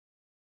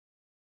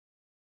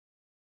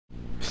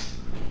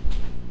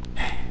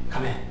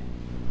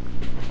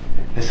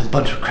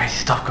bunch of crazy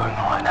stuff going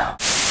on right now.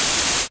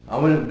 I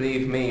wouldn't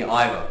believe me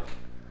either.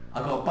 I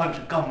got a bunch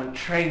of government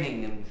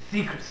training and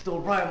secrets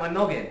stored right in my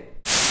noggin.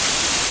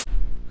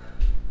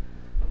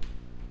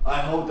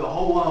 I hold the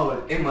whole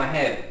world in my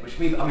head, which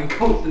means I'm in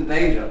constant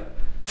danger.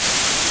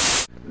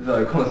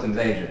 Though constant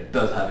danger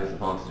does have its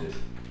advantages.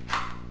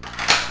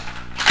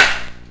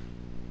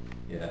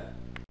 Yeah.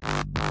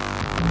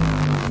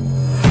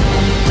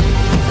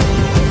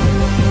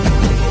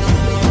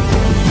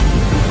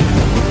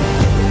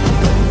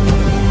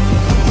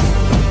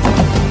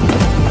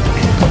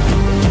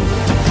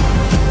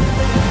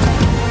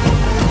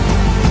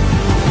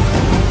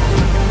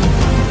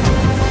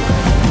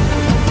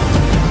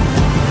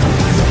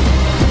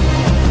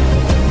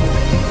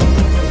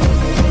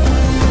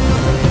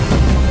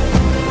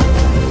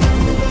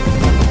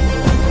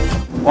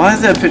 Why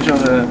is there a picture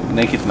of a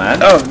naked man?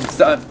 Oh,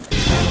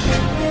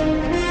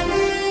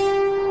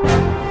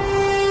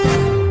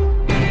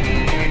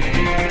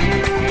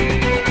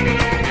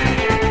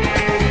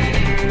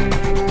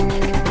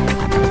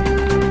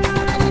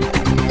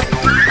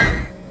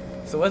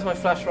 so where's my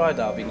flash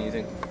Ryder I've been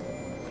using?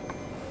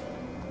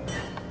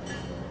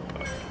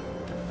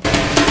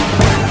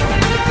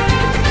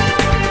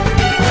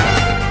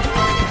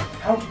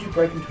 how did you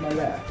break into my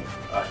lair?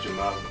 Ask your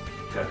mum.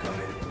 Go come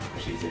in.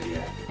 She said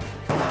yeah.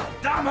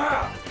 Damn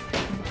her!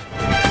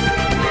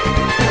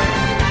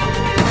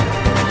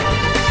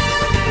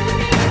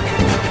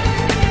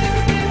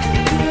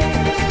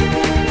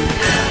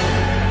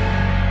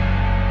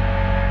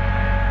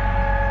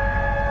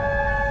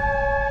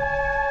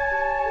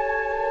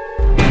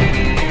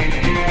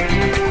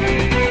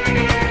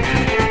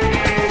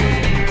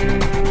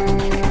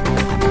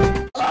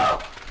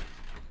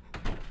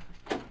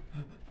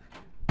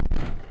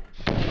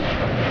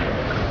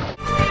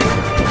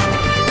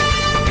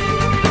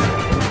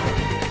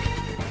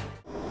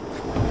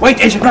 Wait,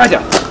 Agent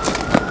Ryder!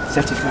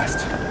 Set it first.